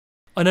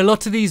On a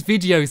lot of these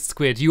videos,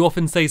 Squid, you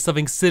often say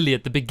something silly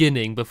at the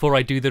beginning before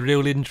I do the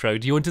real intro.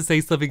 Do you want to say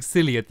something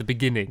silly at the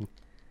beginning?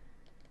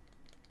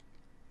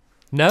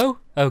 No?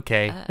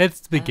 Okay,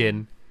 let's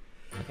begin.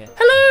 Okay.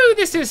 Hello,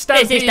 this is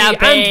Stampy,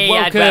 and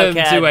welcome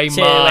to a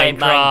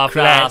Minecraft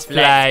Let's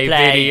Play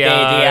video.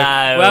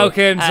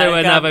 Welcome to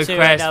another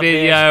Quest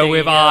video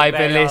with I,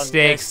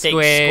 Ballistic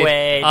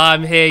Squid.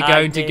 I'm here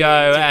going to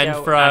go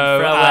and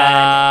throw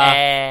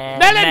melon!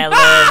 Melon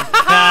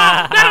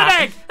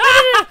egg!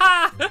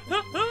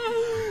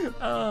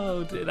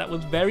 Oh dear, that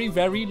was very,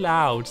 very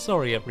loud.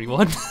 Sorry,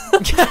 everyone.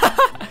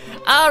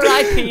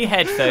 R.I.P.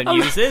 headphone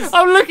users.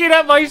 I'm looking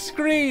at my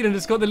screen and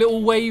it's got the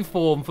little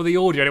waveform for the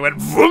audio and it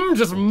went vroom,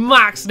 just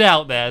maxed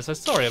out there. So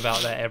sorry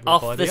about that,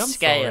 everybody. Off the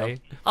scale.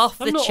 Sorry. Off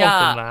the I'm not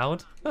chart. often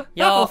loud.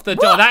 Off the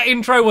chart. That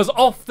intro was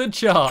off the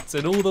charts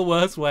in all the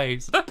worst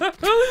ways.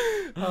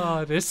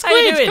 Oh, dear.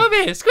 Squid, come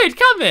here. Squid,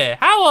 come here.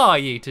 How are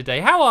you today?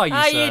 How are you,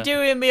 How sir? you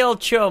doing, me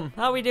old chum?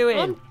 How we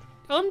doing?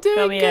 I'm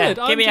doing good.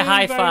 Give me a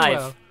high five.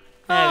 Well.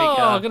 There we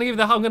go.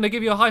 I'm gonna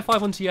give you a high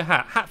five onto your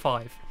hat. Hat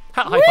five.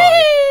 Hat high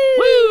five.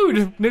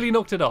 Woo! Nearly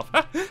knocked it off.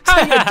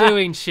 How you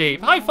doing,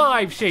 sheep? High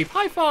five, sheep.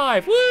 High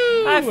five. Woo!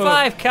 High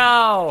five,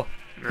 cow.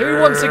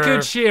 Who wants a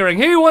good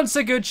shearing? Who wants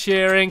a good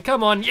shearing?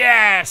 Come on,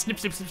 yeah! Snip,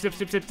 snip, snip, snip,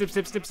 snip, snip, snip,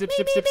 snip, snip, snip,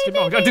 snip, snip, snip.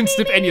 Oh, I didn't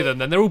snip any of them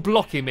then. They're all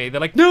blocking me. They're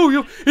like,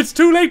 no, it's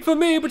too late for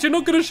me, but you're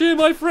not going to shear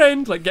my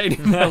friend. Like, getting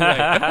in my way.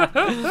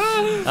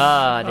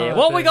 Oh, dear.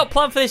 What we got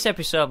planned for this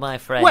episode, my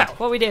friend? Well,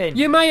 what are we doing?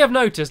 You may have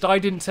noticed I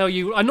didn't tell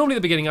you. Normally at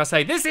the beginning I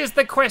say, this is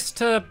the quest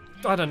to,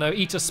 I don't know,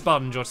 eat a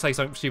sponge or say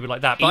something stupid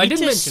like that. But I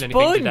didn't mention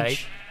anything today.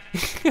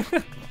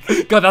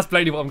 God, that's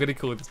plainly what I'm going to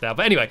call this now.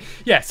 But anyway,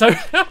 yeah, so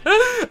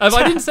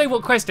I didn't say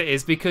what quest it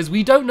is because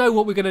we don't know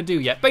what we're going to do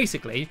yet.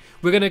 Basically,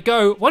 we're going to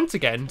go once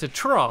again to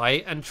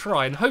try and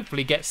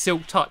hopefully get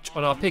Silk Touch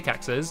on our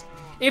pickaxes.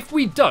 If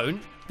we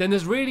don't, then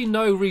there's really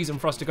no reason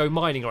for us to go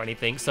mining or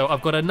anything. So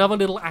I've got another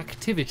little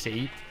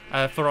activity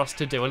for us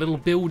to do, a little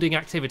building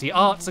activity,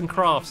 Arts and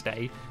Crafts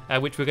Day,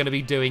 which we're going to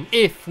be doing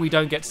if we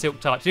don't get Silk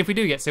Touch. And if we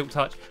do get Silk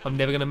Touch, I'm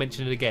never going to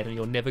mention it again and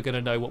you're never going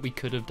to know what we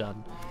could have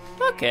done.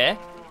 Okay.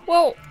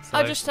 Well, So-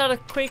 I just had a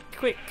quick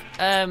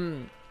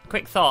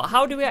thought.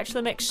 How do we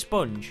actually make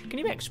sponge? Can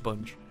you make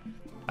sponge?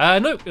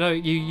 No,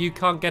 you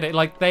can't get it.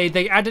 Like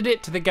they added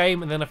it to the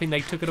game, and then I think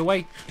they took it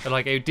away. And,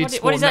 like it did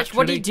spawn naturally.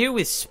 What do you do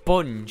with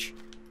sponge?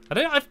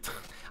 I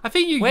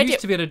think you used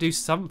to be able to do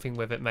something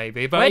with it,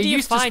 maybe. But Where it do you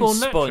used to find spawn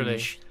naturally.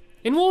 sponge?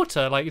 In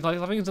water, like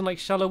I think it's in like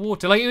shallow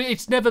water. Like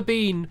it's never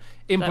been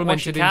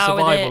implemented in wash your car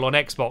with survival it. on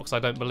Xbox. I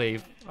don't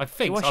believe. I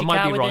think wash I your might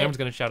car be with wrong. it? Everyone's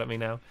going to shout at me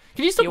now.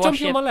 Can you stop wash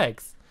jumping on my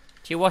legs?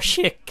 Do you wash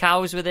your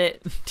cows with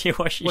it? Do you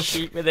wash your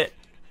sheep with it?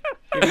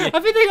 I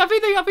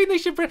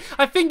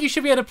think you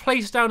should be able to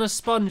place down a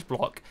sponge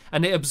block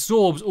and it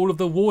absorbs all of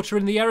the water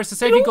in the area. So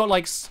say if you've got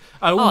like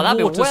all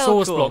water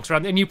source blocks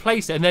around and you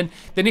place it, and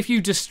then if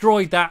you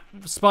destroyed that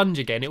sponge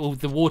again,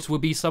 the water will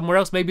be somewhere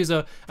else. Maybe it's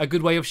a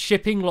good way of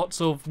shipping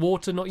lots of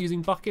water, not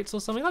using buckets or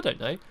something. I don't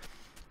know.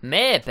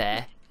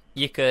 Maybe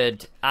you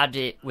could add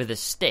it with a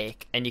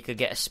stick and you could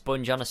get a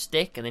sponge on a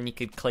stick and then you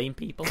could clean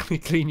people.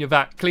 Clean your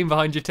back, clean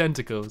behind your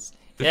tentacles.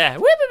 Yeah.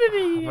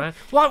 Oh, man.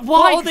 Why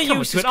What other come on,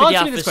 uses Stuart, could you answer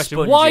have me this for question.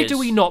 sponges? Why do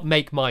we not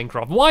make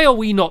Minecraft? Why are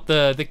we not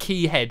the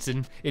key heads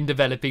in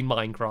developing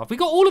Minecraft? We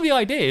got all of the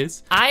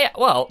ideas.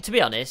 Well, to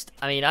be honest,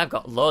 I mean, I've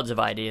got loads of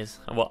ideas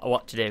of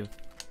what to do.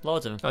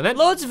 Loads of them.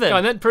 Loads of them. Go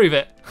on then, prove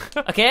it.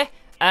 Okay.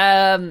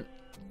 Add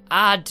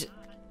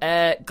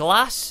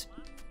glass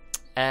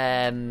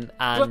and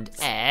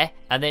air,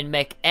 and then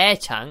make air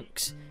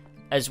tanks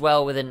as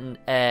well with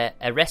a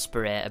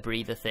respirator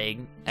breather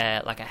thing,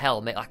 like a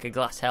helmet, like a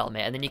glass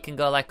helmet, and then you can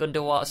go like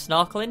underwater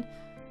snorkeling.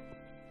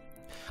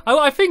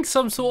 I think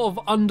some sort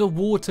of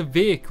underwater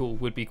vehicle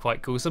would be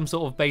quite cool. Some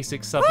sort of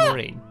basic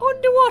submarine.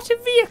 Underwater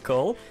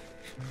vehicle?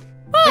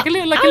 Like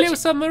a little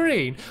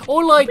submarine,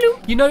 or like or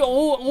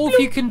if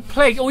you can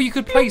you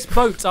could place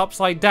boats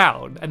upside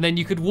down, and then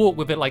you could walk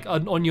with it like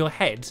on your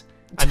head,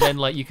 and then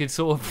like you could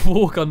sort of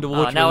walk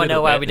underwater. Now I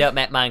know why we don't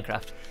make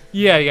Minecraft.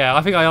 Yeah.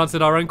 I think I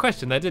answered our own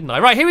question there, didn't I?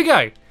 Right, here we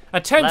go.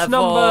 A tenth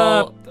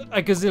number,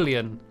 a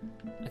gazillion.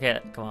 Okay,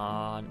 come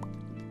on.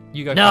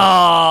 You go. No,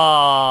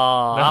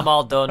 I'm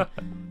all done.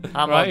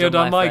 Right, you're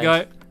done, my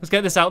guy. Let's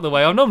get this out of the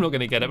way. I know I'm not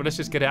going to get it, but let's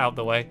just get it out of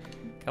the way.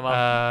 Come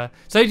on.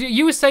 So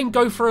you were saying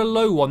go for a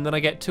low one, then I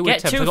get two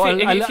attempts. I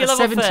got a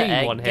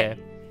 17 one here.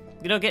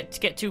 You don't get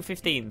 2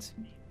 15s.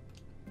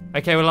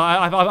 Okay, well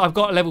I've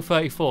got a level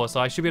 34, so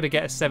I should be able to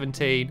get a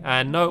 17.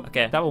 And no,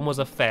 that one was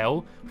a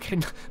fail. Okay,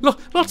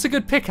 lots of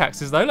good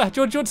pickaxes though.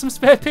 Do you want some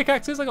spare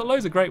pickaxes? I got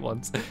loads of great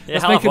ones. Yeah,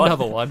 let's make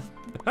another one.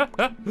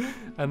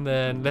 And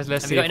then let's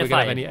see if we're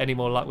gonna have any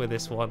more luck with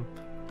this one.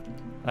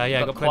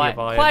 Yeah, I got plenty of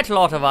iron. Quite a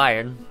lot of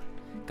iron.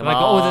 Come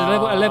on.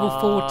 There's a level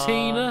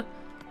 14.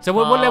 So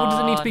what level does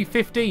it need to be?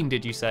 15,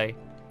 did you say?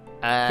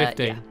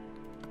 15. Yeah.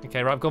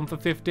 Okay, right, I've gone for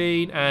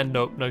 15, and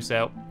nope, no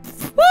sale.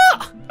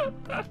 What?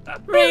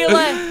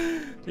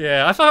 Really?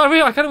 Yeah, I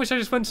kind of wish I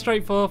just went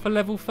straight for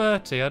level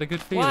 30. I had a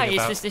good feeling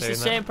about it's the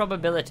same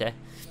probability.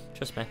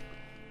 Trust me.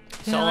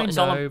 It's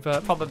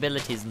all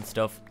probabilities and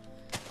stuff.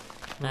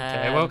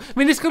 Okay, well, I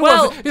mean,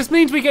 this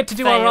means we get to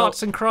do our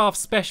arts and crafts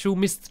special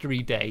mystery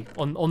day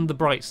on the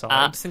bright side.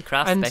 Arts and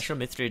crafts special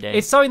mystery day.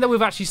 It's something that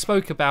we've actually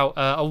spoke about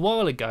a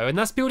while ago, and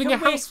that's building a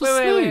house for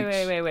Smooch.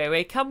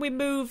 Wait. Can we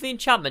move the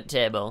enchantment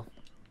table?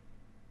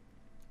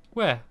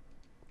 Where?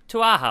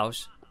 To our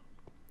house.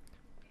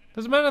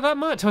 Doesn't matter that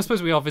much. I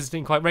suppose we are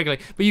visiting quite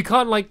regularly, but you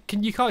can't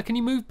can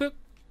you move book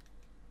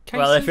cases?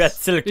 Well, if that's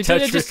still touch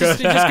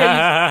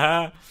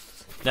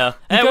No.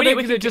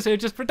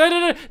 Just don't.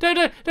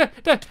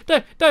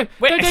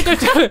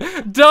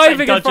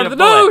 Diving in front of the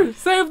no.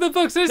 Save the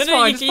books. It's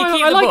fine. It's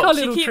fine. I like our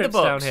little trips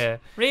down here.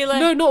 Really?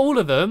 No, not all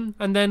of them.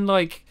 And then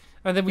we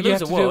have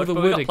to deal with the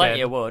wood again.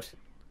 Plenty of wood.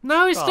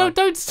 No, it's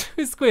don't.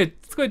 Squid,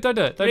 don't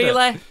do it.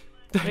 Really?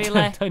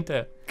 Don't do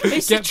it.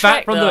 Get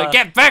back from the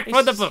Get back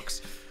from the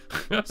books.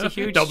 It's a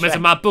huge. Don't mess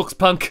with my books,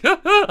 punk.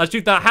 I'll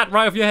shoot that hat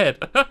right off your head.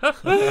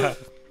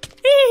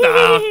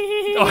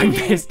 I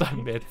missed.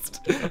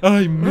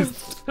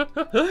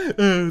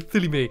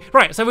 Silly me.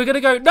 Right, so we're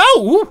gonna go.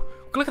 No,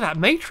 look at that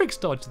matrix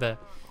dodge there.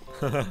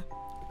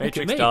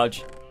 Matrix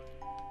dodge.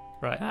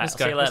 Right, let's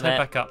go. Let's head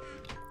back up.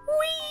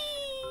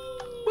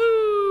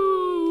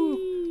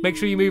 Woo! Make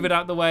sure you move it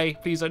out the way.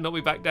 Please don't knock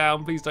me back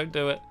down. Please don't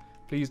do it.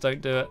 Please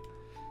don't do it.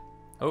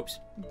 Oops.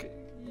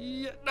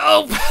 Yeah,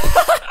 no.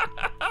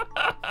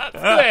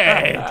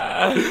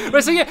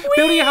 Right, so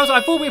building a house.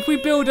 I thought if we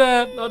build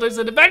I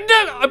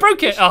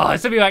broke it. Oh,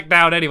 it's gonna be back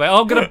down anyway.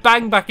 Oh, I'm gonna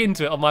bang back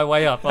into it on my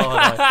way up. Oh,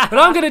 no. But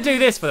I'm gonna do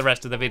this for the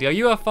rest of the video.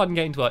 You have fun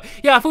getting to work.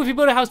 Yeah, I thought if we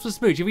build a house for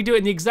Smooch, if we do it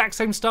in the exact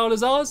same style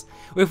as ours,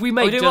 or if we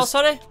make what,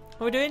 sorry?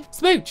 What are we doing?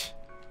 Smooch.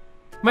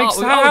 Makes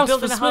we're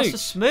building a house for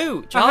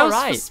Smooch. A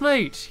house for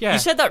Smooch. Yeah. You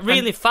said that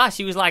really fast.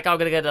 He was like, "I'm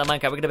gonna go to the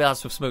Minecraft. We're gonna build a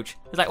house for Smooch."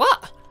 I was like,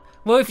 "What?"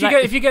 Well, if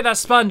you get that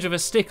sponge with a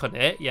stick on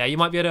it, yeah, you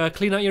might be able to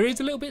clean out your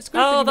ears a little bit.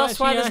 Oh, that's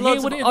why there's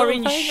loads of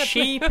orange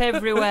sheep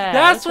everywhere.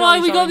 That's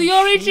why we got the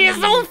orange sheep.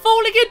 It's all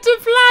falling into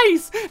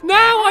place.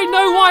 Now I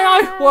know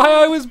why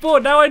I was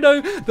born. Now I know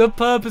the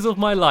purpose of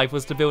my life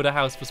was to build a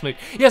house for Smooch.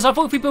 Yes, I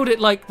thought if we build it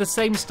like the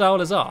same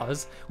style as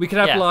ours, we could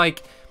have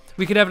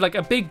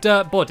a big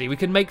dirt body. We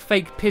can make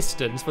fake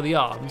pistons for the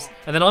arms,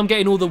 and then I'm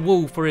getting all the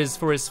wool for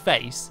his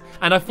face.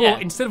 And I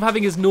thought instead of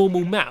having his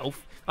normal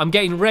mouth, I'm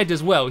getting red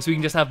as well, so we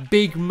can just have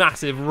big,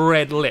 massive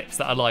red lips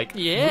that are like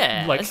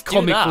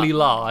comically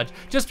large.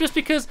 Just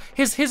because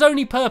his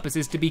only purpose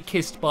is to be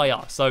kissed by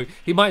us, so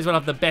he might as well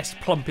have the best,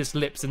 plumpest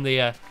lips in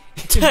the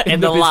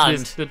in the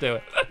land to do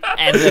it.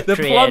 The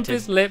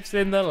plumpest lips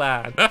in the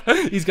land.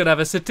 He's gonna have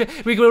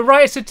we're gonna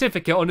write a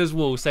certificate on his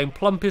wall saying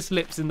plumpest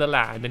lips in the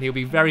land, and he'll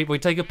be we'll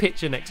take a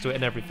picture next to it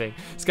and everything.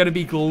 It's gonna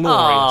be glorious.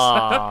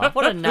 Aww,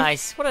 what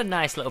a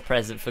nice little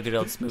present for good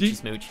old Smoochy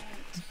Smooch.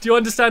 Do you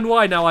understand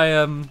why now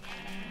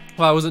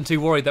Well, I wasn't too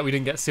worried that we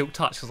didn't get silk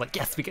touch. I was like,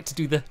 yes, we get to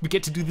do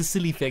the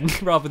silly thing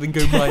rather than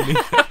go mining.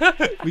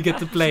 We get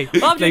to play.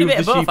 Well, I'm doing a bit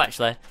of both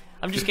actually.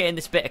 I'm just getting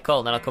this bit of coal,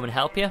 and then I'll come and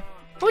help you.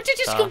 Oh,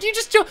 you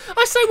just jump.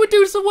 I say we're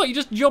doing some what? You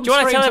just jump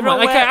straight into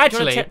mine. Okay,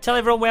 actually, tell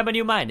everyone where my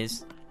new mine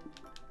is.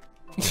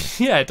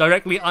 Yeah,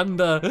 directly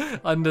under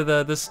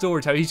the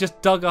storage house. He's just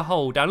dug a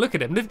hole down. Look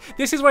at him.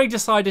 This is where he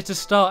decided to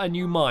start a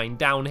new mine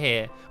down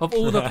here. Of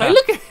all the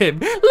look at him.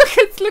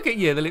 Look at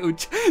you,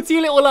 see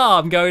your little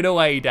arm going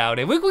away down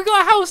here. We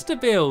got a house to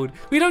build.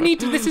 We don't need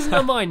to. This isn't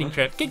a mining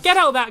trip. Get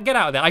out of that. Get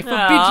out of there. I forbid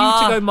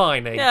you to go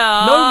mining.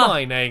 No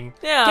mining.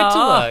 Get to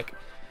work.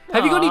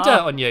 Have you got any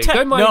dirt on you?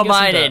 Go mining. No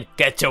mining.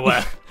 Get to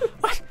work.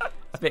 It's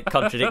a bit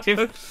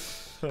contradictory.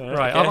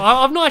 Right, okay.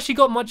 I've not actually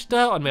got much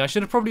dirt on me. I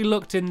should have probably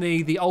looked in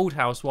the old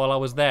house while I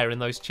was there in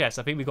those chests.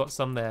 I think we got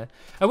some there.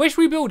 Where should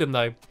we build him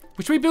though?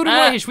 Should we build him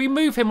right here? Should we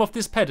move him off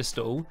this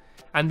pedestal,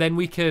 and then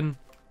we can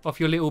off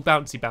your little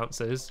bouncy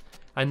bouncers,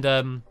 and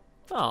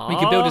we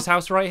can build his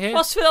house right here.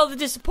 What's with all the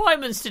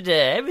disappointments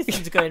today?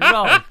 Everything's going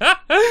wrong.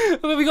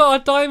 Well, we got our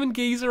diamond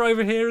geezer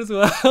over here as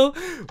well.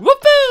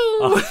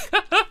 Whoopoo!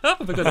 I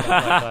forgot about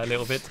that a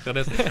little bit, to be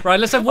honest. Right,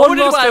 let's have one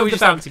last go with the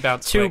bouncy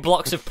bounce. Two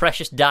blocks of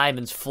precious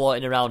diamonds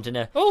floating around in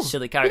a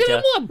silly character. We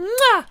got one.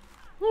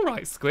 All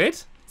right,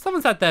 Squid.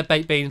 Someone's had their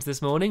baked beans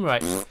this morning.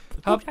 Right.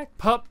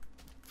 Pop.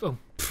 Oh,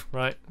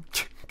 right.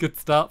 Good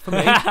start for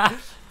me.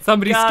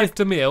 Somebody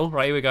skipped a meal.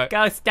 Right, here we go.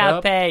 Go,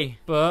 Stampy.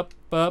 Burp.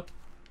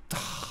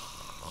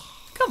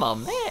 Come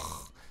on, mate.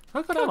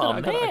 I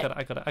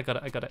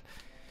got it.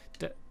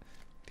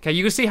 Okay,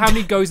 you can see how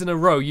many goes in a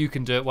row you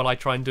can do it while I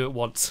try and do it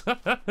once.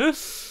 That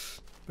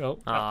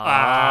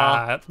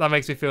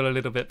makes me feel a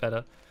little bit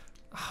better.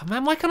 Oh,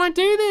 man, why can't I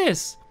do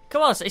this?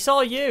 Come on, it's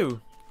all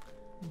you.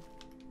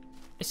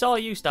 It's all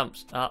you,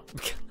 Stamps. I'm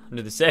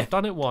do the same.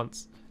 Done it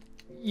once.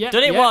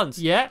 Done it once.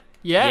 Yeah.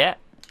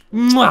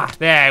 Mwah!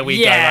 There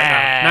we go.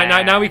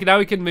 Right now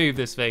we can move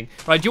this thing.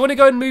 Right, do you want to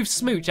go and move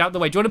Smooch out the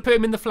way? Do you want to put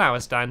him in the flower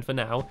stand for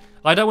now?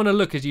 I don't want to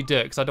look as you do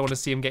it because I don't want to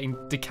see him getting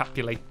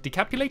decapulated.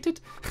 Decapulated?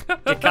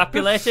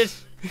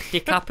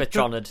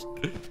 Decapitroned.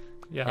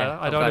 Yeah,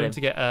 I don't want him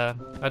to get. I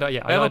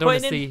don't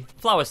want to see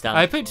flower stand.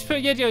 I put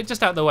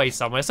just out the way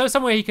somewhere, so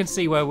somewhere he can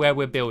see where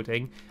we're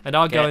building, and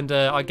I'll go and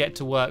I get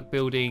to work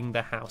building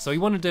the house. So we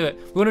want to do it.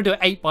 We want to do it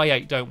 8 by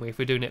 8, don't we? If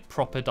we're doing it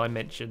proper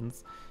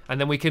dimensions. and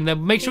then we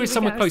can make sure he's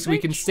somewhere close so we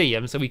can see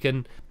him, so we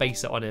can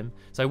base it on him.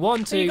 So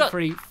 1, 2,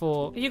 3,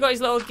 4. You got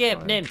his little game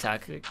 5, name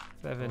tag. 6,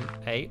 7,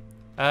 8.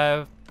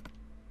 I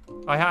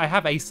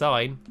have a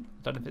sign. I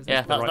don't know if it's the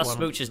right that's one.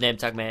 Smooch's name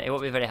tag, mate. He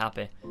won't be very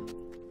happy.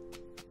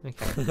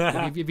 Okay.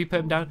 have you put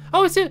him down?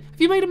 Oh, is it?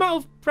 Have you made him out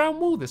of brown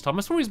wool this time?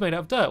 I saw he was made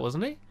out of dirt,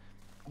 wasn't he?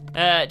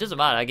 It doesn't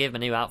matter. I gave him a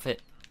new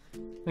outfit.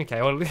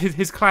 Okay, well,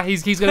 he's going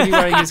to be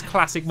wearing his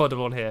classic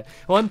model on here.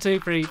 1, 2,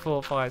 3,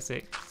 4, 5,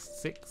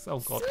 6. Oh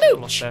god, I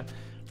lost there.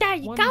 There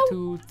you 1, go.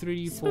 2,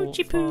 3, 4,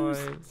 Smoochy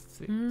 5, 6,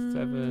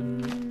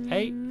 7,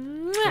 8.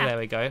 There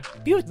we go.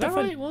 Beautiful. Is that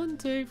right? 1,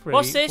 2, 3.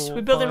 What's this? 4,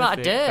 We're building 5, him out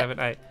of 6, dirt. 7,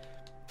 8.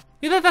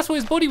 Yeah, that's what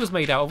his body was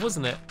made out of,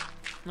 wasn't it?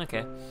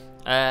 Okay.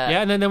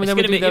 Yeah, and then we do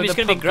the it's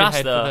gonna be grass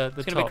head though. for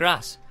the It's gonna be top.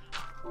 grass.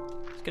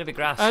 It's gonna be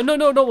grass. No,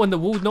 not when the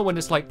wool, not when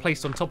it's like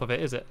placed on top of it,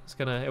 is it?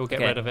 It will get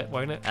rid of it,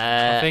 won't it?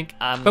 I think.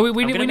 But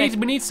we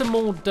need some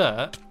more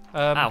dirt.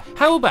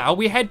 How about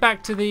we head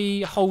back to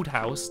the hold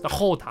house, and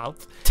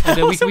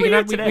then we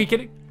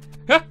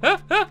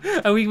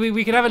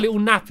can have a little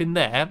nap in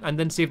there, and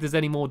then see if there's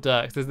any more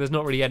dirt. Because there's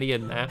not really any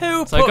in there.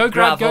 Who so put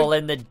gravel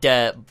in the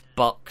dirt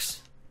box?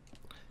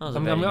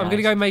 I'm going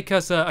to go make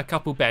us a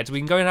couple beds. We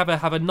can go and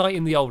have a night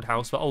in the old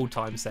house for old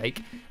time's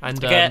sake, and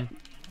then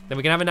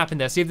we can have a nap in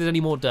there. See if there's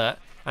any more dirt,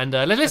 and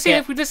let's see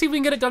if we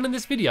can get it done in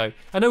this video.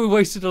 I know we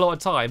wasted a lot of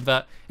time,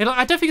 but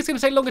I don't think it's going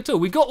to take long at all.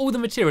 We've got all the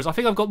materials. I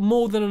think I've got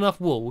more than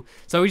enough wool,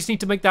 so we just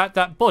need to make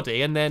that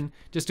body, and then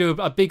just do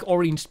a big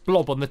orange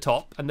blob on the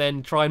top, and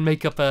then try and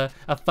make up a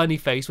funny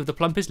face with the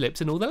plumpest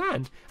lips in all the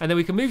land, and then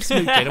we can move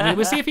Smooch in, and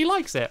we'll see if he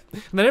likes it.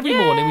 And then every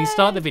morning we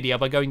start the video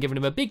by giving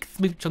him a big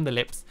smooch on the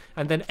lips,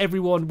 and then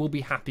everyone will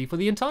be happy for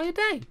the entire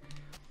day.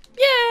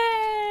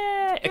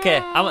 Yay! Okay,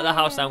 I'm at the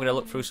house now. I'm going to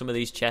look through some of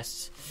these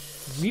chests.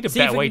 We need a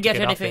better way to get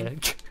anything.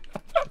 up here.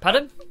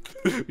 Pardon?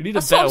 We need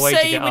a better way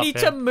to get up we need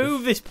to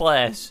move this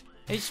place.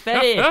 It's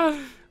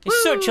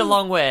such a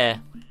long way.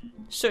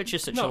 Such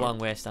a long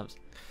way, Stamps.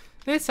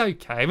 It's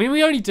okay. I mean,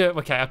 we only do it.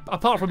 Okay,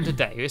 apart from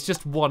today, it's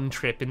just one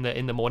trip in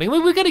the morning. I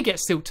mean, we're going to get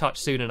Silk Touch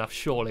soon enough.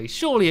 Surely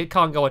it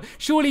can't go on.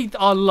 Surely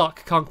our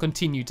luck can't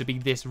continue to be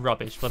this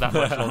rubbish for that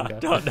much longer.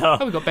 Don't know.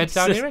 Oh, we've got beds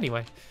down here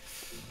anyway.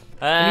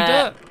 Any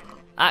dirt?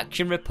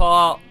 Action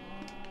report.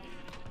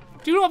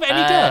 Do you not have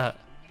any dirt?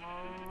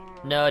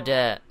 No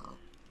dirt.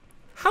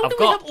 How do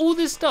we have all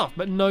this stuff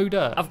but no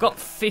dirt? I've got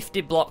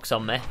 50 blocks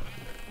on me.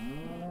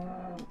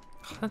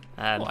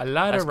 What a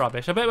load of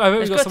rubbish. I bet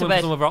we've got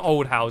some of our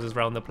old houses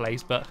around the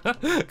place, but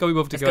can't be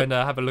bothered to go and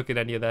have a look at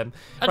any of them.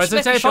 Right, so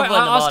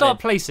I'll start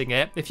placing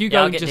it. If you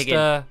go and just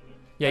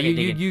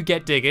you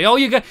get digging. Oh,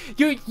 you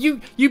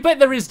bet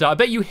there is dirt. I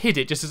bet you hid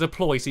it just as a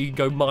ploy so you can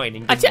go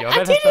mining. I didn't.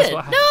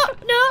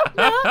 No.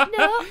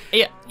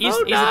 Yeah,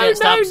 no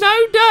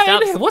dirt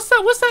in here. What's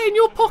that in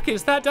your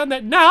pockets? That down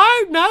there?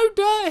 No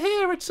dirt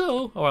here at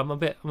all. Oh, I'm a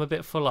bit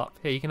full up.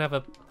 Here, you can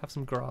have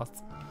some grass.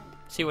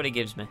 See what he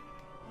gives me.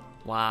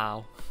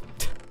 Wow.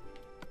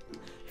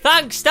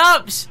 Thanks,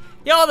 Stamps.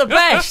 You're the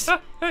best.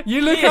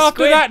 You look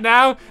after that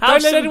now.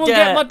 Don't let anyone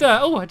get my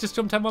dirt. Oh, I just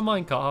jumped out my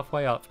minecart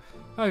halfway up.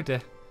 Oh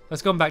dear.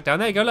 Let's go back down.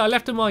 There you go. Look, I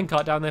left a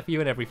minecart down there for you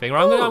and everything.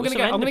 Right, I'm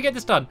gonna get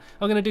this done.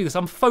 I'm gonna do this.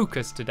 I'm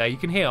focused today. You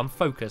can hear I'm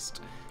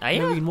focused. Are you?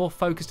 I'm gonna be more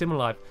focused in my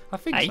life. I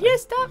think so. Are you,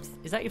 Stamps?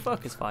 Is that your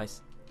focus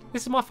voice?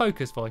 This is my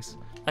focus voice.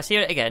 Let's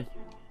hear it again.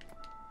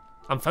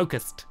 I'm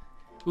focused.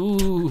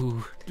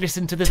 Ooh,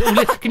 listen to this. Ooh,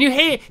 can you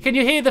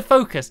hear the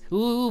focus?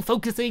 Ooh,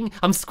 focusing.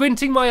 I'm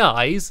squinting my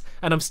eyes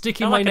and I'm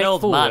sticking my neck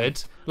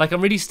forward, like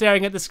I'm really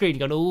staring at the screen.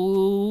 Going,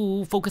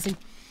 ooh, focusing.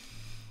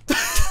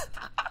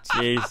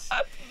 Jeez.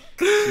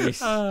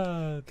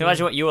 Can you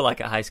imagine what you were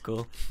like at high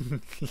school?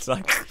 It's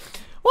like,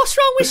 what's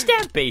wrong with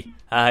Stampy?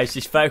 It's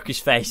his focus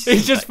face.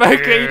 It's just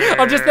focusing.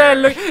 I'm just there.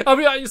 Look, I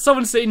mean,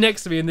 someone's sitting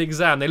next to me in the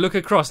exam. They look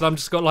across, and I'm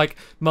just got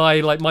my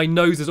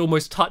nose is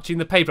almost touching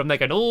the paper. I'm there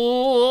going,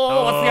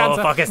 oh, what's the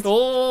answer? Focused.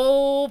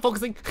 Oh,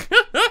 focusing.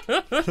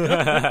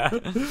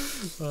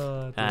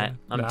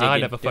 I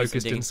never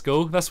focused in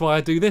school. That's why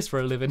I do this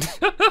for a living.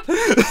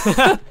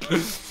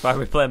 That's why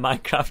we play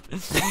Minecraft.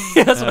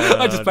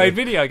 I just played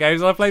video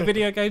games. I play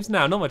video games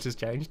now. Not much has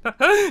changed.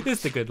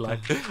 It's the good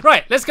life.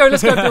 Right, let's go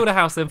build a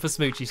house then for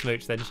Smoochy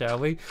Smooch then, shall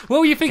we?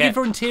 What were you thinking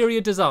for interior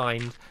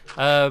design?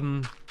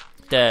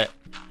 Dirt.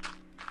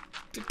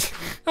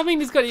 I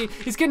mean, it's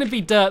going to be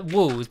dirt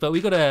walls, but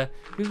we can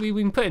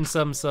put in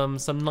some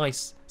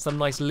nice living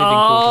quarters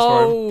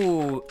for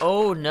him.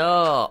 Oh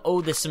no!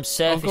 Oh, there's some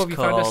surface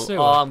coal.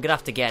 Oh, I'm gonna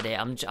have to get it.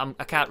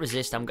 I can't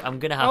resist. I'm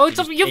gonna have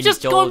to. You've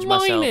just gone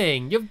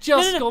mining. You've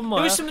just gone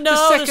mining.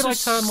 The second I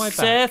turn my back.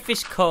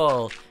 Surface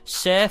coal.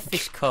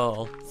 Surface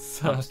coal.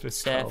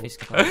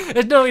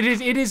 No, it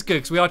is good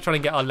because we are trying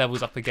to get our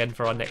levels up again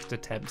for our next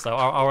attempt. So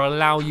I'll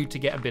allow you to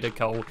get a bit of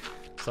coal.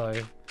 So.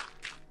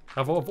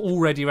 I've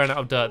already ran out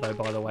of dirt though,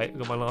 by the way. I've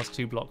got my last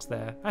 2 blocks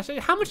there. Actually,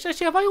 how much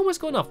have I almost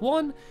got enough?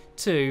 1,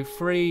 2,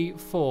 3,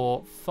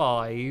 4,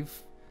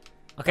 5.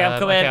 Okay, I'm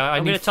coming. Okay,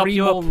 I'm going to top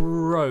you up. 3 more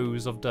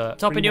rows of dirt.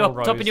 Topping you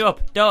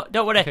up.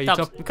 Don't worry. Okay,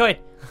 I'm coming.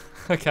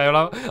 Okay,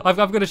 well, I've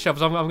got a shovel,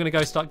 so I'm going to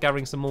go start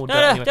gathering some more dirt. No,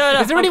 anyway.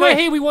 no, Is there anywhere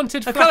here we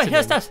wanted I'm coming.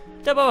 flattening? Yes,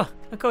 don't bother.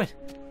 I'm coming.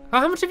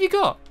 How much have you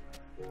got?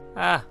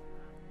 A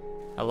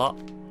lot.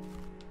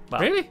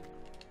 Well, Really?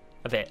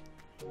 a bit.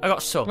 I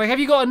got some. Like, have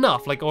you got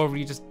enough? Like, or have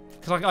you just...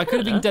 Because I could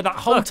have been dead that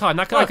whole time.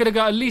 I could have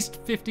got at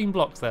least 15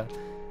 blocks there.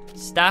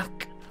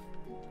 Stack.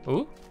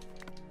 Ooh.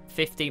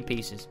 15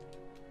 pieces.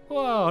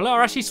 Whoa, look,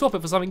 I'll actually swap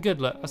it for something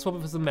good, look. I'll swap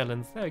it for some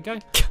melons. There we go.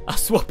 I'll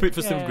swap it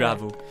for some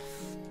gravel.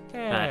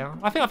 Yeah, Right.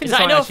 I think Is this that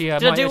might enough? actually, Did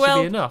I might do actually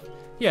well? be enough.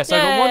 Yeah, so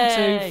I got 1,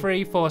 Yay. 2,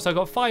 3, 4. So I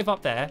got 5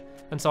 up there.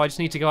 And so I just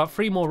need to go up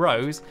 3 more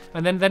rows,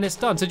 and then it's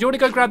done. So do you want to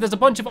go grab? There's a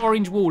bunch of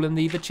orange wool in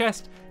the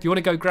chest. Do you want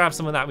to go grab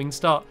some of that? We can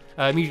start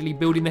immediately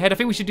building the head. I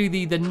think we should do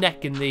the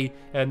neck in the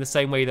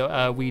same way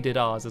that we did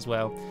ours as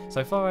well.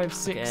 So 5,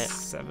 6,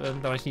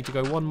 7. Then I just need to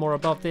go 1 more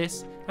above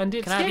this, and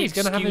it's he's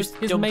going to have his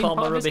dump main all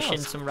part my of his rubbish in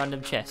house. some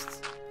random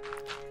chests.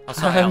 I'll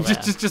sort it out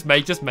later.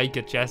 just make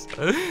a chest.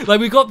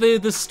 Like we got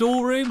the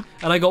storeroom,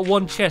 and I got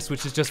 1 chest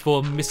which is just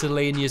for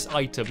miscellaneous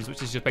items,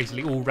 which is just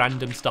basically all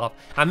random stuff.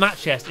 And that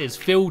chest is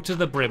filled to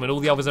the brim, and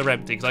all the others are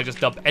empty because I just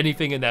dump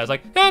anything in there. I was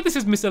like, yeah, this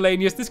is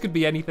miscellaneous. This could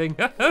be anything.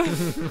 I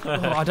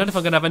don't know if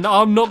I'm gonna have enough.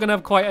 I'm not gonna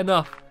have quite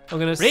enough. I'm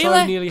gonna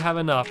so nearly have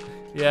enough.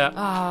 Yeah.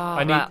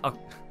 I need. Right,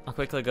 I'll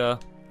quickly go.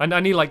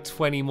 I need like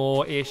 20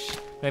 more ish.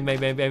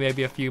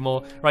 Maybe a few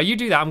more. Right, you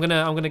do that. I'm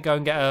gonna go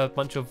and get a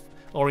bunch of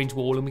orange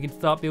wool, and we can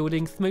start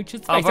building Smooch's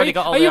face. I've already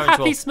got all the the orange orange wool. Are you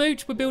happy, wool.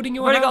 Smooch? We're building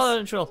your I've already house? got all the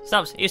orange wool.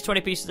 Stamps, here's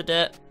 20 pieces of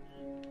dirt.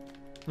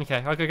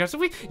 Okay.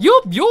 So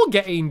you're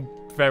getting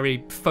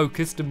very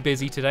focused and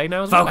busy today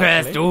now as well.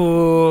 Focused.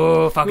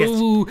 Ooh, focused.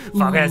 Ooh,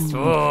 Focused.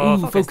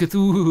 Ooh, focused.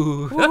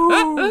 Ooh.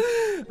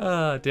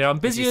 Oh dear, I'm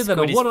busier than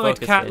a one-eyed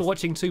cat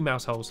watching 2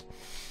 mouse holes.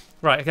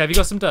 Right. Okay. Have you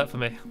got some dirt for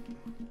me?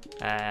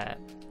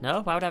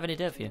 No. Why would I have any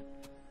dirt for you?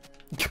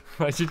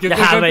 Right, so go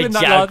in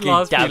that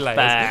last few layers.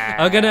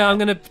 I'm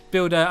gonna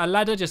build a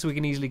ladder just so we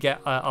can easily get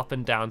up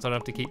and down, so I don't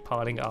have to keep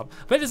piling it up.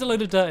 But there's a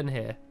load of dirt in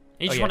here.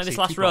 You just wanted this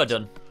last row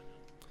done?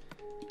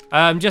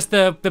 Just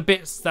the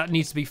bits that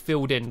needs to be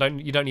filled in.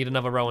 You don't need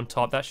another row on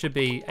top. That should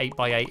be 8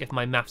 by 8 if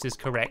my maths is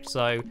correct.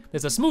 So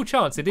there's a small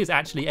chance it is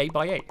actually 8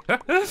 by 8.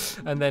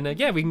 And then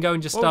yeah, we can go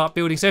and just start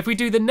building. So if we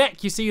do the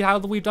neck, you see how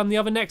we've done the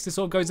other necks. It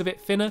sort of goes a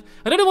bit thinner.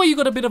 I don't know why you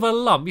got a bit of a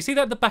lump. You see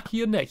that at the back of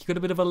your neck? You got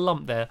a bit of a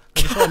lump there. I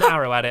just shot an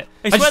arrow at it.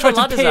 I just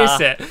tried to pierce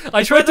it.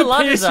 I tried to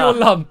pierce your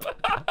lump.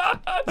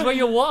 That's where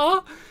your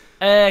what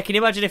are? Can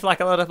you imagine if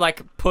like a lot of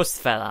like pus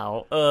fell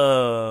out?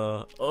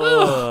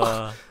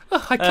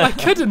 I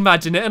could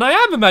imagine it, and I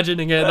am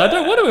imagining it, and I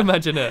don't want to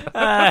imagine it.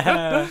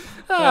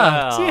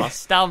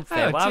 Stamp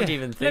it. Why would you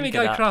even think Let me of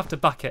go that? craft a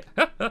bucket.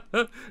 Right,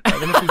 then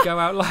if we go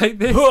out like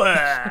this.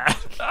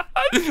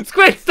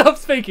 Squid, stop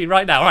speaking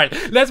right now. All right,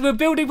 we're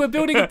building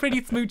a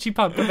pretty smoochy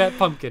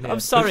pumpkin here. I'm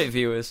sorry,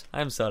 viewers.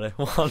 I'm sorry.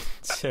 1,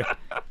 2.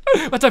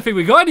 I don't think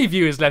we've got any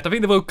viewers left. I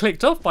think they've all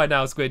clicked off by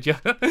now, Squid. You're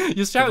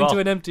shouting to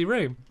an empty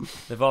room.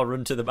 They've all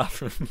run to the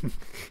bathroom.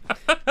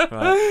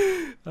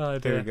 Right. Oh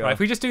dear. Right, if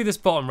we just do this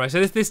bottom row,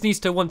 so this needs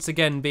to once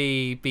again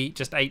be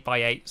just 8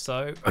 by 8.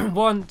 So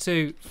 1,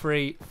 2,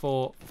 3,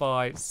 4,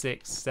 5,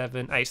 6,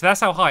 7, 8. So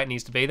that's how high it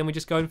needs to be. Then we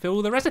just go and fill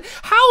all the rest.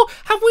 How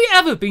have we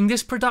ever been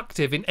this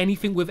productive in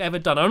anything we've ever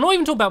done? I'm not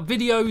even talking about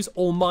videos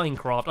or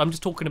Minecraft. I'm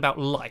just talking about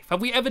life.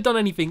 Have we ever done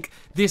anything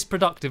this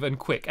productive and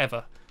quick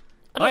ever?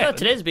 I don't know.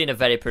 Today's been a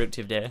very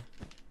productive day.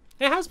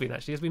 It has been,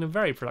 actually. It's been a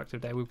very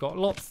productive day. We've got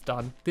lots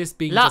done. This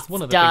being Lots just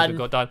one of the things we've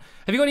got done.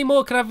 Have you got any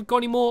more? Can I have got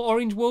any more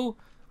orange wool?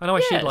 I know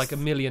I should like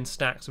 1,000,000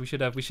 stacks. We should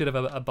have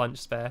a bunch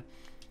spare.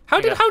 How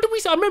did we?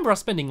 I remember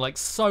us spending like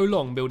so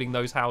long building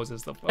those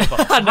houses.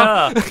 I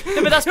know.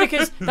 No, but that's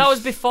because that was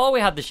before we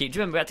had the sheep. Do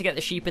you remember we had to get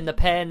the sheep in the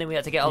pen, and we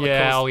had to get all the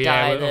colours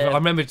dyed. I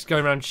remember just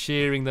going around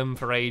shearing them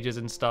for ages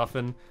and stuff.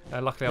 And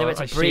luckily, I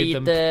breed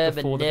sheared them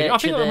before and the video. I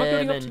think nurture am I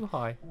building them up too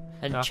high?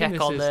 And check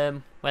on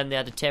them when they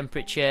had a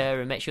temperature,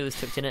 and make sure they're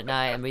tucked in at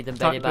night, and read them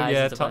beddy buys.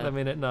 Yeah, tuck them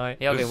in at night.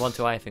 You're going 1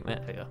 to I think, mate.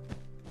 Yeah.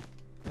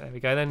 There we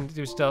go. Then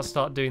we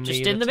start doing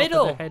just the in the top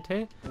middle. Of the head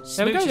here. Smooch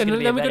there we go. Then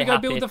we're gonna go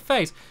build the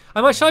face.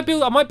 I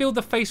might build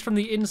the face from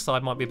the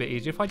inside. Might be a bit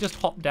easier if I just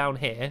hop down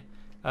here.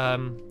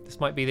 This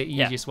might be the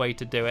easiest way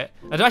to do it.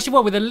 And actually,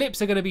 well, with the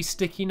lips are going to be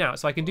sticking out,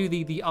 so I can do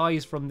the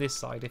eyes from this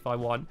side if I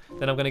want.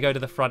 Then I'm going to go to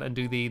the front and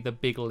do the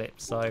big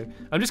lips. So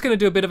I'm just going to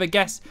do a bit of a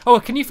guess. Oh,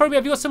 can you throw me?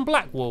 Have you got some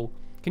black wool?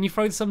 Can you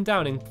throw some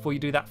down in before you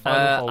do that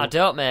final fold? I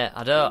don't, mate.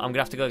 I don't. I'm gonna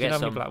have to go get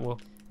some black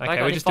wool.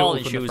 Okay, we'll just do it all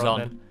from shoes the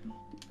front,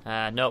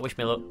 on. No, wish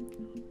me luck.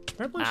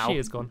 Where have my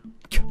shears gone?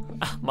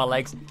 My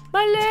legs.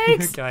 My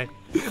legs! Okay.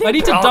 I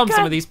need to dump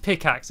some of these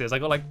pickaxes. I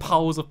got like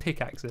piles of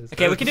pickaxes.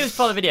 Okay, we can do this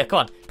before the video. Come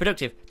on.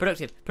 Productive. We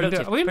can do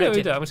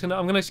it.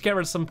 I'm gonna get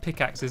rid of some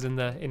pickaxes in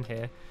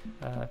here.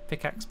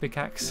 Pickaxe.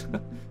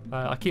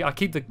 I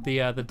keep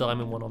the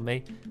diamond one on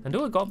me. And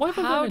I got.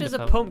 How does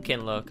a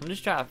pumpkin look? I'm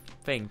just trying to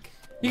think.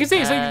 You can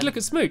see it, so you can look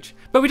at Smooch.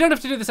 But we don't have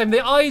to do the same.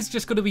 The eyes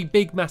just got to be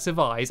big, massive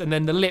eyes, and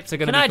then the lips are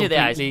going to be completely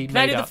Can I do the eyes? Can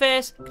I do the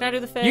face? Can I do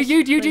the face?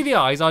 You do the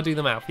eyes, I'll do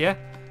the mouth, yeah?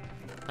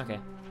 Okay.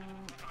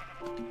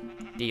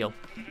 Deal.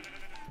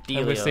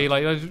 Dealio. See,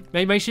 like,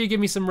 make sure you give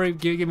me some room.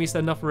 Give me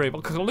enough room.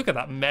 Because look at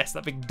that mess,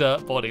 that big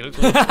dirt body. Looks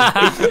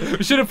awful.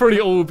 It should have probably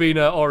all been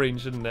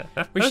orange, shouldn't it?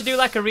 We should do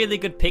like a really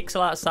good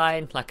pixel art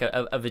sign, like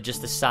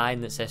just a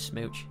sign that says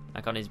Smooch,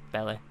 like on his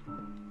belly.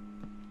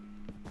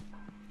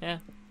 Yeah.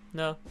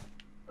 No.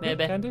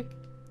 Maybe. Can do.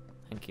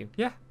 Thank you.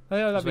 Yeah.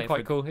 That'd be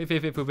quite cool if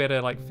we'd be able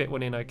to like fit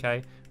one in.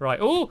 Okay. Right.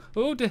 Oh.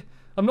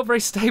 I'm not very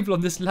stable on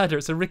this ladder.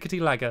 It's a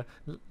rickety ladder.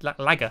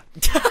 Lagger.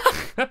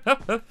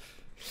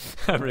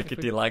 A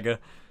rickety lagger.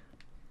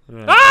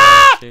 Right.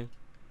 Ah!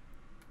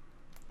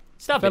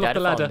 Stab fell it, off the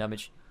ladder.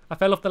 Damage. I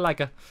fell off the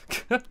lagger.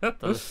 the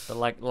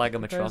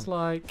Lagamatron. There's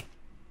like...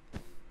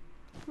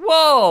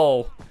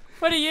 Whoa!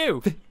 Where are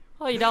you?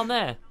 Oh, you're down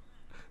there.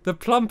 The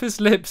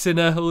plumpest lips in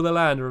all the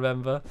land,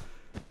 remember?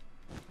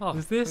 Oh,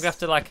 is this? I'm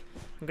gonna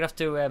have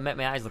to make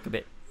my eyes look a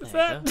bit... Is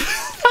that...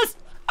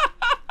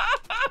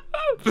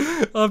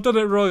 I've done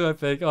it wrong, I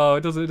think. Oh,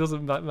 it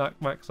doesn't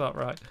max up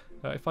right.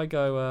 Right, if I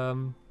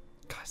go...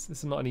 Guys, this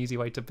is not an easy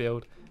way to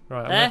build.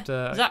 Right, I'm gonna have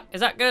to...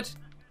 Is that good?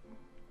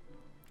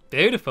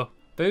 Beautiful.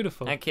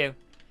 Thank you.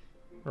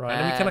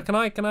 Right, can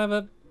I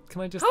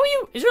just... How are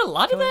you? Is there a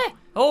ladder there?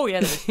 Oh yeah.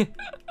 I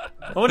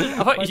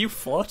thought was you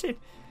floating.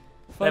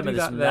 If I do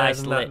that there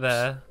and that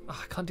there...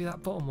 Oh, I can't do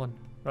that bottom one.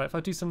 Right, if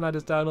I do some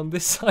ladders down on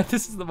this side,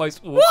 this is the most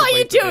awkward What are way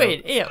you to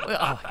doing?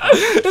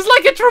 It's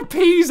like a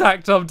trapeze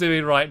act I'm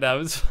doing right now.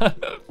 It's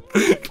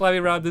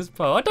climbing around this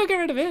pole. I don't get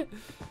rid of it.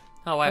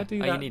 Oh wow!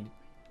 You need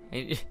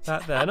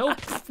that there. No. Look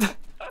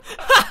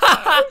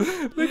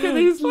at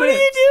these lips. What are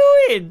you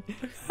doing?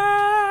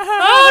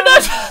 Oh no!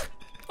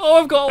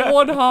 Oh, I've got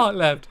one heart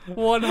left.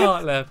 One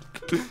heart left.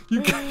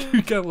 You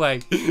go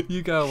away.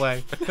 You go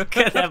away. Look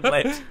at them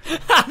lips.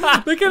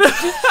 Look at it.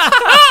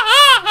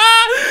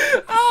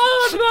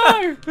 Oh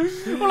no!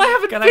 Well, I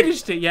haven't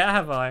finished it yet,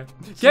 have I?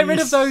 Get rid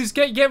of those.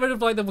 Get rid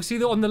of like the. See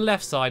that on the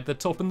left side, the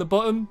top and the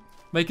bottom.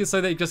 Make it so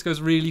that it just goes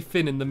really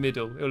thin in the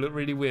middle. It'll look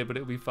really weird, but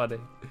it'll be funny.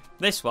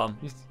 This one.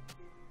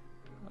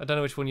 I don't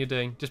know which one you're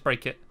doing. Just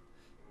break it.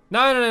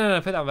 No.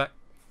 Put that back.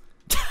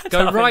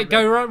 Go right.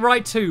 Go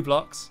right 2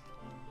 blocks.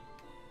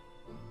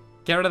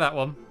 Get rid of that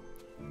one.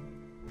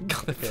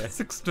 God, the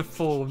physics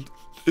deformed.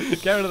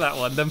 Get rid of that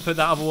one, then put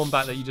that other one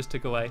back that you just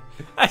took away.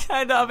 I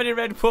don't have any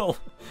red wool.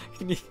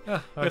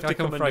 I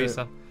can phrase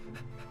some.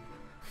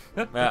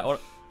 Right, I'm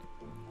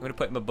going to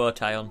put my bow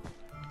tie on.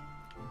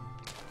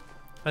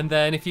 And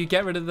then if you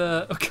get rid of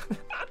the...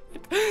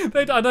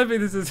 I don't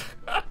think this is...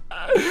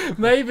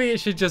 Maybe it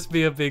should just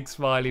be a big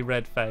smiley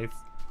red face.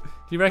 Do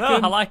you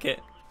reckon? No, I like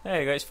it. There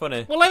you go, it's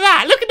funny. Well, like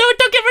that. Look, no,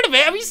 don't get rid of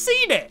it. Have you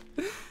seen it?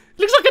 It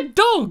looks like a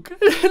dog.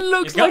 It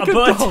looks like a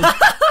dog.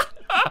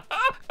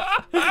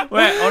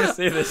 Wait, I want to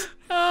see this.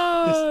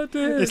 Oh,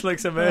 dude. This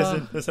looks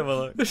amazing. Let's have a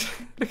look. This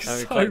looks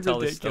so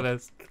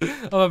ridiculous.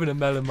 I'm having a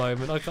melon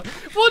moment. I can't.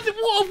 What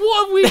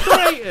have we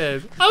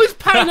created? I was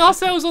patting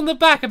ourselves on the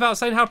back about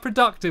saying how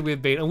productive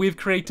we've been, and we've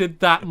created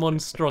that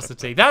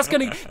monstrosity. That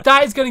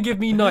is gonna give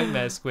me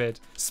nightmares, Squid.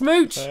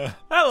 Smooch.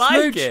 I like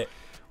Smooch, it.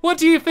 What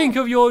do you think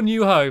of your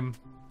new home?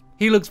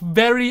 He looks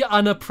very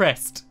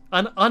unoppressed.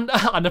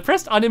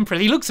 Unimpressed?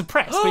 Unimpressed. He looks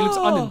oppressed, but he looks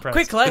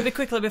unimpressed.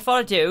 Quickly, before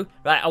I do,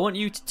 right, I want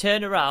you to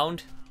turn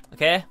around,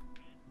 okay?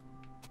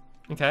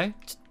 Okay.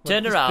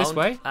 Turn around. This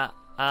way?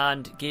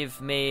 And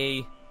give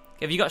me...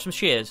 Have you got some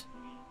shears?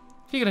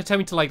 If you're going to tell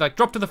me to like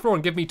drop to the floor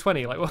and give me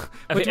 20, like what?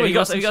 Have you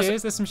got some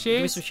shears? There's some shears?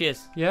 Give me some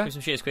shears. Yeah? Give me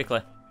some shears,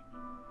 quickly.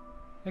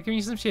 Give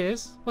me some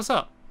shears. What's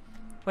up?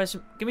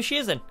 Give me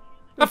shears then.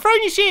 I've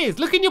thrown you shears.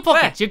 Look in your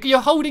pockets.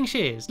 You're holding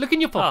shears. Look in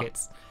your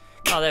pockets.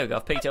 Oh, there we go.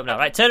 I've picked it up now.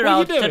 Right, turn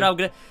around. Turn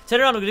around. I'm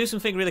gonna do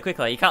something really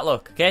quickly. You can't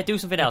look. Okay, do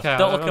something else. Okay,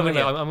 Don't look over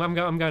here. I'm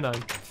going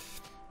home.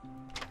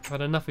 I've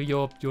had enough of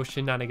your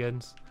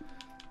shenanigans.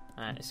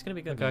 Alright, it's gonna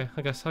be good. Okay,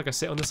 I guess I'll go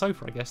sit on the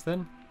sofa. I guess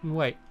then and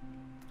wait.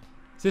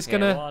 Is this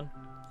gonna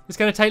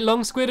take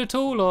long, Squid, at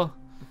all, or?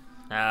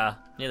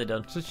 Nearly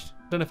done.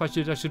 Don't know if I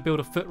should build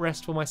a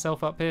footrest for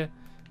myself up here.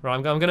 Right,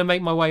 I'm gonna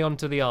make my way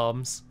onto the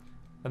arms,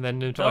 and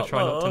then I'll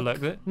try not to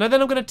look. No,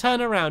 then I'm gonna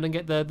turn around and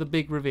get the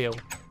big reveal.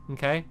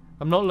 Okay.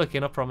 I'm not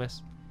looking, I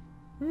promise.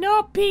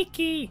 No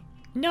peeky.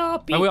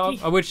 No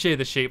peeky. I would shear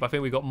the sheep. I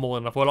think we got more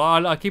than enough. Well,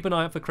 I'll keep an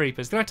eye out for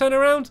creepers. Can I turn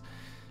around?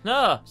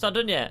 No, it's not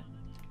done yet.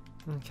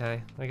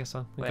 Okay, I guess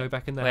I'll go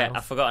back in there. Wait,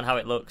 I've forgotten how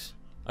it looks.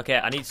 Okay,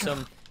 I need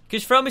some...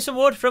 Just throw me some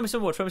wood. Throw me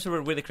some wood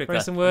really quickly. Throw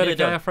some wood,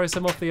 okay, I'll throw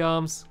some off the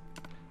arms.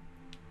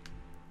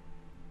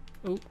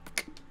 Oh.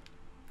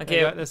 Thank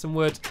you. There's some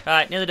wood.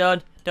 Alright, nearly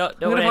done.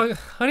 Don't worry.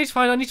 I need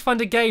to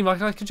find a game.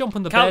 I can jump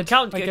on the bed.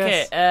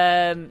 Okay,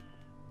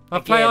 I'll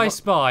play I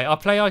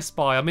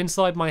Spy. I'm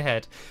inside my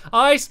head.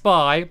 I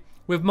spy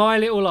with my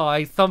little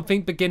eye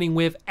something beginning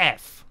with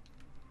F.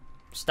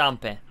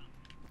 Stampy.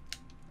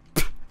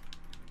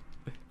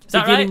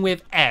 Beginning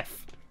with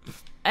F.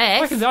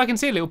 F? I can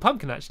see a little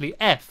pumpkin actually.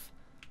 F.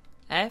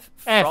 F?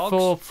 F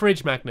for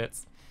fridge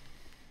magnets.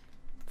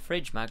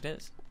 Fridge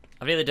magnets?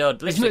 I'm nearly done.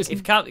 Listen, if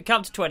you count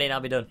to 20 and I'll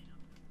be done.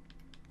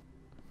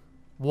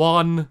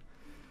 1.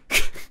 2.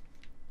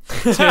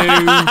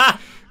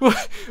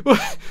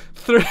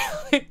 3.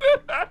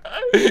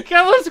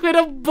 Come on, Squid,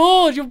 I'm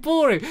bored. You're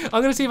boring.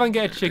 I'm going to see if I can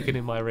get a chicken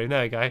in my room.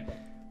 There we go. Right,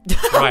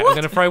 I'm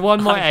going to throw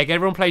one more egg.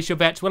 Everyone place your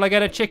bets. Will I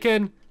get a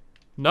chicken?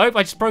 Nope,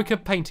 I just broke a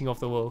painting off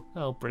the wall.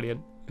 Oh,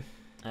 brilliant.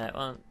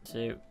 1,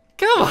 2.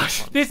 Come on,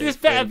 this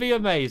better be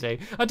amazing.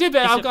 I did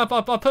bet.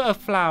 I put a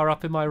flower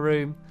up in my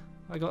room.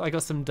 I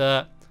got some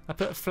dirt. I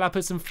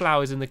put some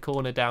flowers in the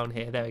corner down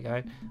here. There we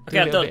go. Do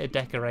a little bit of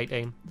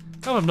decorating.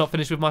 Oh, I'm not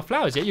finished with my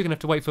flowers yet. You're gonna have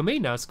to wait for me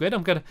now, Squid.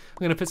 I'm gonna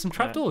put some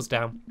trapdoors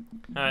down.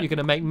 You're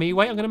gonna make me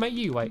wait. I'm gonna make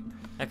you wait.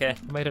 Okay.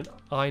 I made an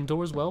iron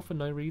door as well for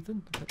no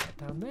reason. Put that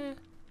down there.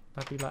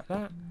 Maybe like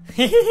that.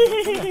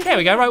 There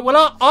we go. Right.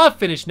 Well, I've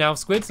finished now,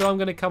 Squid. So I'm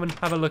gonna come and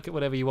have a look at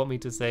whatever you want me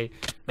to see.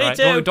 Me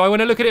too. Do I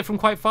want to look at it from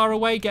quite far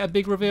away? Get a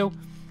big reveal.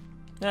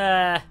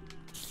 Yeah,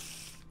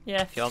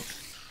 if you want.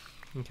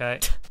 Okay.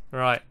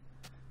 Right.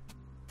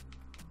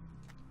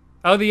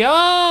 Oh, the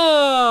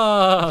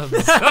arms!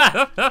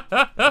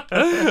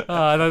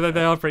 Oh,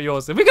 they are pretty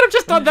awesome. We could have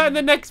just done that in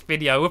the next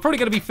video. We're probably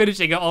going to be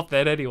finishing it off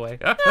then anyway.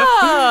 No,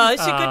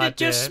 it's a good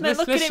adjustment.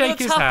 Look at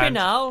it, it's happy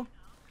now.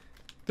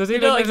 Does he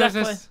don't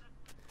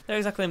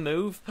exactly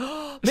move.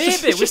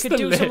 Maybe we could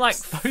do some like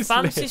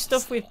fancy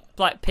stuff with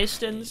like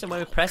pistons, and when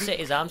we press it,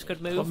 his arms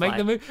could move. Make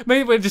them move.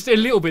 Maybe we're just a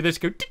little bit. Let's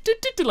go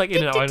like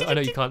in and out. I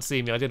know you can't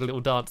see me. I did a little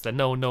dance there.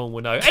 No one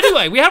will know.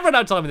 Anyway, we have run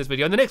out of time in this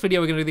video. In the next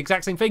video, we're going to do the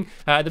exact same thing.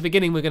 At the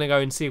beginning, we're going to go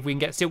and see if we can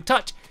get Silk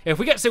Touch. If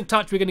we get Silk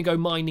Touch, we're going to go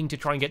mining to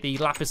try and get the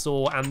Lapis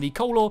Ore and the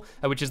Coal Ore,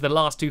 which is the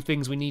last 2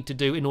 things we need to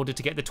do in order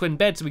to get the twin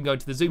bed. So we can go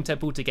to the Zoom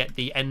Temple to get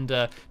the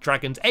Ender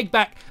Dragon's egg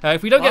back.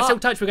 If we don't get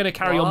Silk Touch, we're going to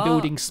carry on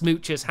building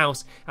Smooch's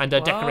house and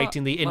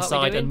decorating the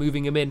inside and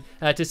moving him in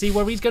to see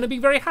where he's going to be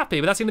very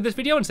happy. But that's the end of this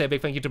video, and say a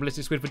big thank you to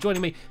Ballistic Squid for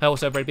joining me.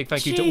 Also, a very big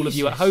thank you to all of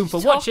you at home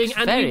for watching,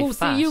 and we will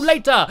see you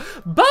later.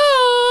 Bye!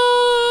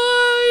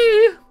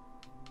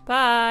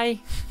 Bye.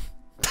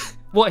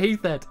 What he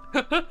said.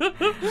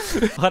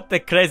 What the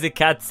crazy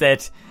cat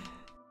said.